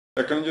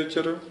ఎక్కడి నుంచి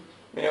వచ్చారు?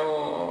 మేము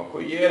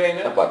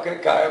కొయ్యేరైనా పక్కన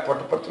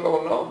పుట్టపర్తిలో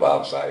ఉన్నాం.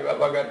 బాబు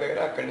సాయిబాబా గారి దగ్గర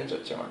అక్కడి నుంచి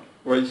వచ్చామండి.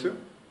 వయసు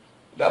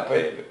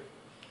 75.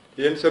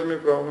 ఏంటి సార్ మీ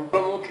ప్రాబ్లం?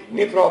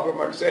 కిడ్నీ ప్రాబ్లం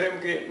అండి. Serum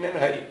creatinine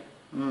high.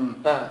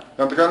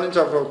 ఎంతకాలం నుంచి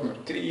సఫర్ అవుతున్నారు?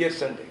 3 years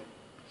అండి.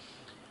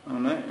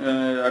 అవునా?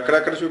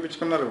 అక్కడెక్కడ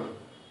చూపించుకున్నారు?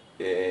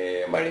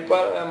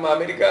 మణిపాల్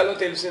అమెరికాలో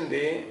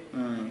తెలిసింది.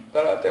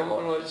 తర్వాత ఏమో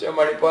వచ్చాం,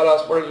 మణిపాల్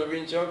హాస్పిటల్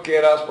చూపించాం,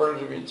 కేర్ హాస్పిటల్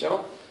చూపించాం,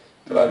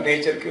 తర్వాత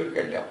నేచర్ క్యూర్కి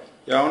వెళ్ళాం.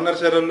 ఏమన్నారు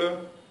సార్ వాళ్ళు?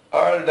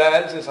 వాళ్ళు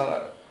డయాలసిస్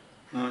అన్నారు.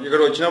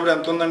 ఇక్కడ వచ్చినప్పుడు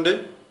ఎంత ఉందండి?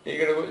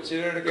 ఇక్కడికి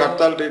వచ్చేటప్పుడు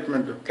కర్తాల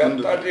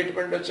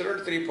ట్రీట్మెంట్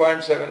వచ్చినప్పుడు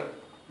 3.7.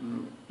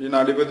 ఈ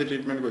నాడిపతి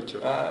ట్రీట్మెంట్కి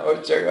వచ్చారు.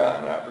 వచ్చాక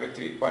అప్పుడు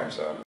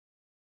 3.7.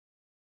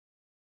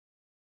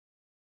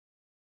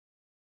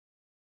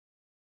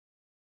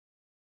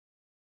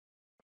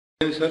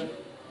 సార్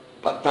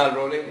 14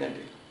 రోజులు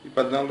అయిందండి. ఈ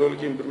 14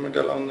 రోజులకి ఇంప్రూవ్మెంట్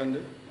ఎలా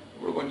ఉందండి?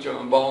 ఇప్పుడు కొంచెం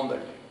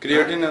బాగుందండి.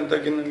 క్రియేటిన్ ఎంత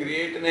తగ్గిందండి?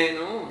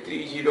 క్రియేటినిన్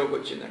 30కి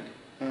వచ్చిందండి.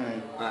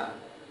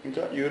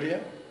 ఇంకా యూరియా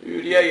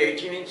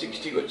 80 నుంచి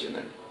 60కి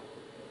వచ్చిందండి.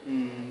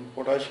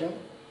 పొటాషియం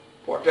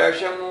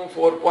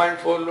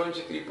 4.4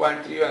 నుంచి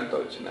 3.3 ఎంత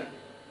వచ్చిందండి.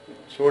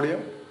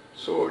 సోడియం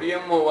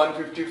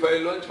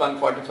 155 నుంచి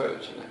 145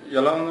 వచ్చిందండి.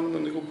 ఎలా ఉందండి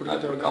ముందుకు?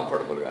 ఇప్పుడు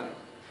కంఫర్టబుల్ గానే.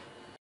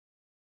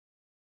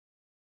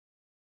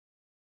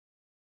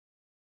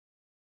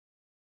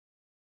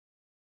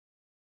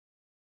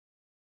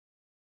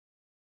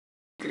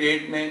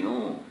 క్రియేటినిన్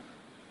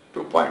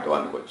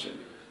 2.1కి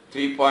వచ్చింది.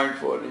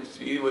 3.4 నుంచి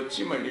 3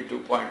 వచ్చి మళ్ళీ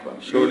 2.1.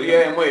 యూరియా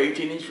ఏమో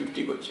 80 నుంచి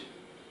 50కి వచ్చింది.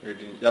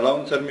 ఎలా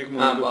ఉంది సార్ మీకు?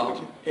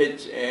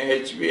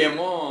 హెచ్బి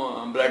ఏమో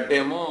బ్లడ్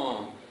ఏమో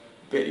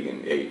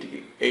పెరిగింది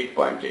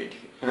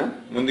 8.8కి.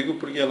 ముందుకు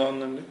ఇప్పటికి ఎలా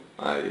ఉందండి?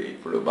 అది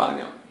ఇప్పుడు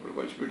బాగానే ఉంది. ఇప్పుడు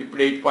కొంచెం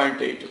ఇప్పుడు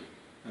 8.8.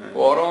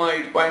 పూర్వం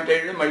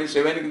 8.8 మళ్ళీ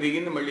 7కి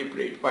దిగింది. మళ్ళీ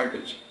ఇప్పుడు 8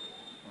 వచ్చింది.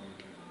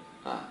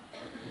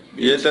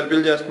 ఏ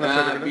థెరపీలు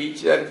చేస్తున్నారు? బీచ్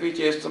థెరపీ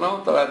చేస్తున్నాం.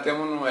 తర్వాత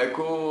ఏమో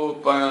ఎక్కువ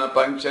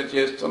పంక్చర్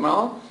చేస్తున్నాం.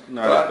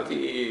 తర్వాత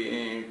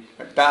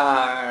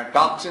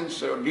టాక్సిన్స్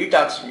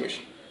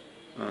డీటాక్సిఫికేషన్,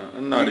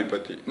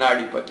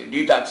 నాడిపతి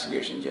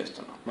డీటాక్సిఫికేషన్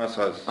చేస్తున్నాం.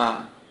 మసాజ్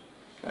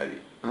అది.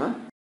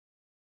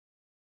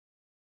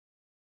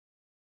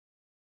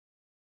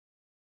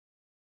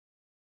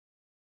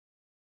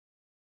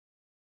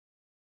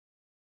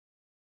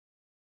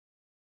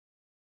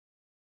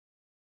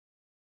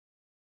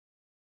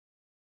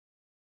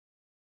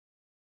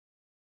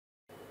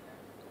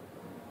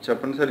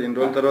 చెప్పండి సార్, ఎన్ని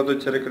రోజుల తర్వాత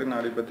వచ్చారు ఇక్కడ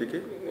నాడిపతికి?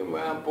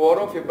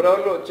 పూర్వం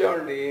ఫిబ్రవరిలో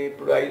వచ్చామండి.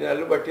 ఇప్పుడు 5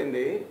 నెలలు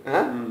పట్టింది.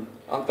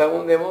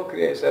 అంతకుముందేమో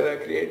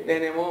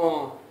క్రియేటినిన్ ఏమో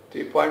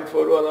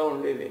 3.4 అలా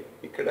ఉండేది.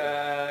 ఇక్కడ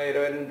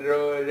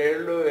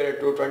 22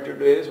 22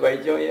 డేస్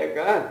వైద్యం అయ్యాక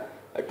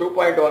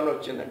 2.1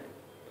 వచ్చిందండి.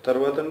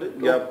 తర్వాత అండి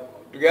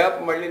గ్యాప్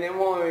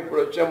మళ్ళీనేమో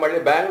ఇప్పుడు వచ్చాం.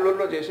 మళ్ళీ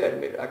బెంగళూరులో చేశారు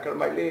మీరు. అక్కడ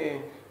మళ్ళీ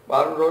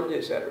వారం రోజులు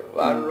చేశారు.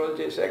 వారం రోజులు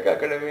చేశాక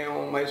అక్కడ మేము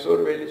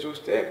మైసూరు వెళ్ళి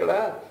చూస్తే అక్కడ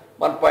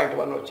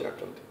 1.1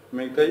 వచ్చినట్టుంది.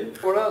 మిగతాయి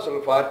కూడా అసలు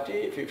 40,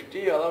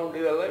 50 అలా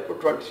ఉండేది. అలా ఇప్పుడు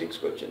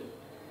 26కి వచ్చింది.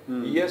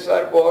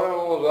 ఈఎస్ఆర్ పూర్వం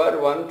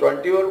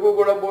 120 వరకు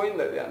కూడా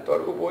పోయింది. అది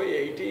అంతవరకు పోయి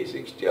 80,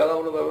 60 అలా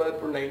ఉన్నది. అలా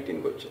ఇప్పుడు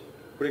 19కి వచ్చింది.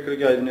 ఇప్పుడు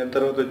ఇక్కడికి 5 నెలల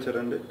తర్వాత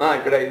వచ్చారండి.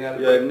 ఇక్కడ 5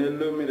 నెలలు. 5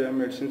 నెలలు మీరు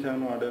మెడిసిన్స్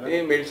ఏమైనా వాడారా?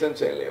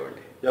 మెడిసిన్స్ ఏం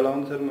లేవండి. ఎలా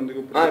ఉంది సార్ ముందుకు?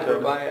 ఇప్పుడు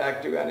బాగా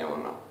యాక్టివ్గానే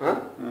ఉన్నాం.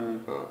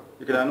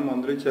 ఇక్కడ ఏమైనా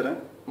మందులు ఇచ్చారా?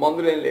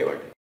 మందులు ఏం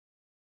లేవండి.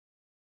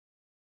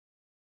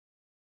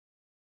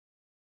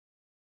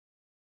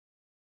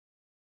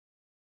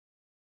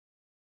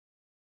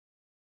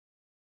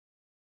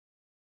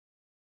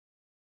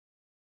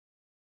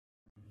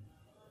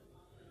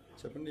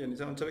 చెప్పండి, ఎన్ని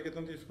సంవత్సరాల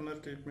క్రితం తీసుకున్నారు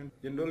ట్రీట్మెంట్?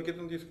 ఎన్ని రోజుల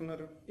క్రితం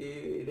తీసుకున్నారు?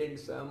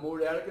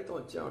 3 ఏళ్ల క్రితం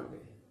వచ్చామండి.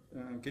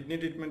 కిడ్నీ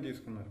ట్రీట్మెంట్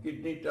తీసుకున్నారు?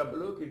 Kidney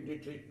trouble, kidney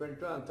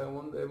treatment.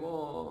 అంతకుముందు ఏమో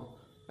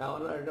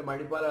ఏమన్నా అంటే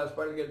మణిపాల్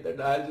హాస్పిటల్కి వెళ్తే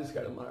డయాలసిస్కి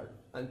వెళ్ళమన్నాడు.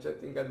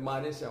 అంచేత ఇంకా అది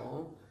మానేసాము.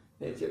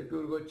 నేచర్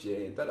క్యూర్కి వచ్చి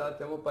తర్వాత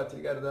ఏమో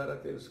పత్రిక ద్వారా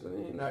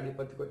తెలుసుకుని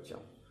నాడిపతికి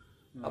వచ్చాము.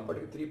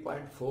 అప్పటికి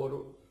 3.4.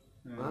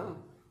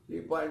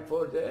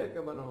 3.4 చేయక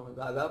మనం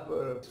దాదాపు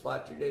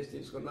 40 days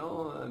తీసుకున్నాం.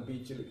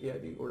 బీచ్లకి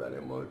అది కూడా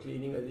ఏమో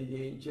క్లీనింగ్ అది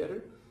చేయించారు.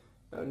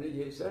 అన్నీ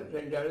చేశారు.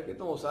 2 ఏళ్ల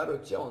క్రితం ఒకసారి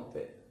వచ్చాం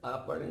అంతే.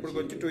 అప్పటి నుంచి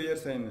వచ్చి 2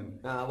 years అయిందండి.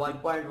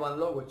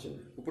 1.1లోకి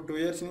వచ్చింది. ఇప్పుడు 2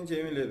 years నుంచి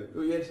ఏమీ లేదు.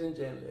 2 years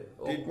నుంచి ఏం లేదు.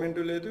 ట్రీట్మెంట్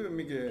లేదు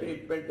మీకు?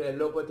 ట్రీట్మెంట్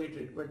ఎల్లోపతి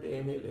ట్రీట్మెంట్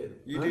ఏమీ లేదు.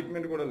 ఈ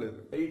ట్రీట్మెంట్ కూడా లేదు?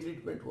 ఈ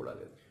ట్రీట్మెంట్ కూడా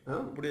లేదు.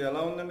 ఇప్పుడు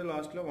ఎలా ఉందండి?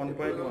 లాస్ట్ లో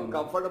 1.1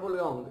 కంఫర్టబుల్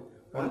గా ఉంది.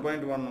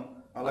 1.1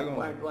 అలాగే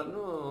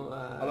 1.1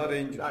 అలా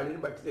రేంజ్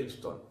దాడిని బట్టి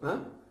తెలుస్తోంది.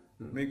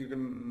 మీకు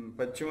ఇక్కడ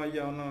పశ్చిమ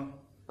అయ్యామన్నా?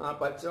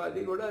 పశ్చిమ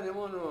అది కూడా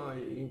ఏమో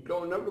ఇంట్లో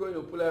ఉన్నప్పుడు కొంచెం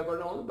ఉప్పు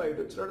లేకుండా ఉంది. బయట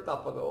వచ్చినప్పుడు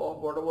తప్పదు.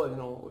 పూట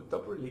భోజనం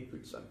తప్పుడు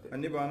లిక్విడ్స్ అంతే.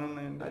 అన్ని బాగానే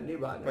ఉన్నాయండి. అన్ని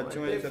బాగా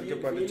పశ్చిమ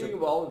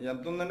బాగుంది.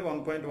 ఎంత ఉందండి?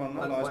 1.1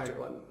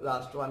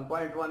 లాస్ట్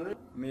 1.1.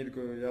 మీకు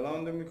ఎలా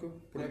ఉంది? మీకు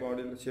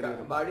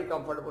ఇప్పుడు బాడీ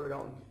కంఫర్టబుల్ గా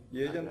ఉంది.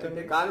 ఏజ్ ఎంత?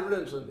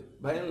 కాన్ఫిడెన్స్ ఉంది,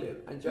 భయం లేదు.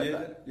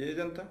 ఏజ్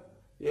ఎంత?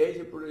 ఏజ్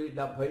ఇప్పుడు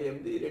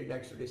 78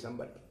 నెక్స్ట్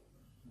డిసెంబర్కి.